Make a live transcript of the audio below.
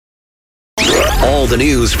All the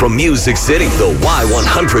news from Music City. The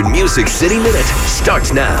Y100 Music City Minute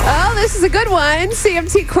starts now. Oh, this is a good one.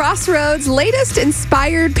 CMT Crossroads' latest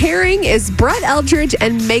inspired pairing is Brett Eldredge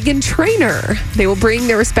and Meghan Trainor. They will bring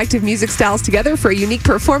their respective music styles together for a unique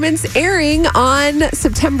performance airing on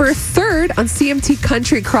September 3rd on CMT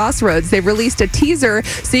Country Crossroads. They've released a teaser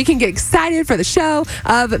so you can get excited for the show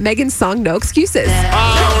of Meghan's song No Excuses.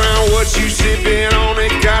 All around what you sipping on,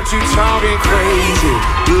 it got you talking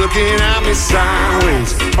crazy. Looking at me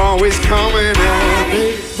sideways, always coming at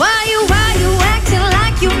me. Why you acting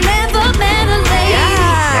like you never met a lady?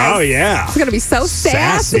 Yes. Oh, yeah. It's going to be so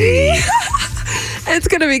sassy. It's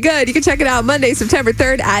going to be good. You can check it out Monday, September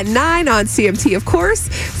 3rd at 9 on CMT, of course.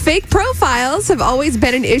 Fake profiles have always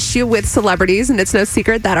been an issue with celebrities, and it's no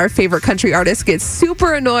secret that our favorite country artists get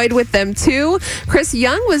super annoyed with them, too. Chris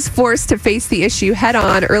Young was forced to face the issue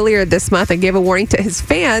head-on earlier this month and gave a warning to his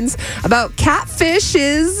fans about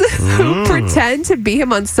catfishes who pretend to be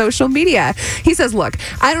him on social media. He says, look,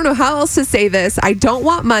 I don't know how else to say this. I don't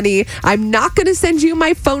want money. I'm not going to send you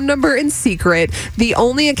my phone number in secret. The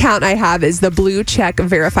only account I have is the blue check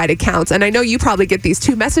verified accounts. And I know you probably get these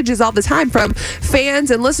two messages all the time from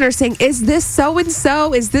fans and listeners saying, is this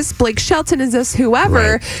so-and-so? Is this Blake Shelton? Is this whoever?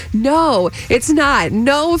 Right. No, it's not.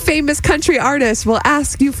 No famous country artist will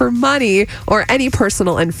ask you for money or any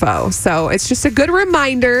personal info. So it's just a good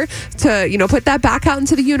reminder to, put that back out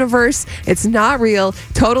into the universe. It's not real,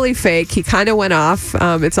 totally fake. He kind of went off.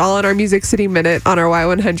 It's all on our Music City Minute on our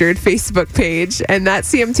Y100 Facebook page. And that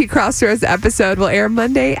CMT Crossroads episode will air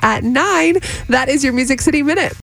Monday at 9. That is your Music City Minute.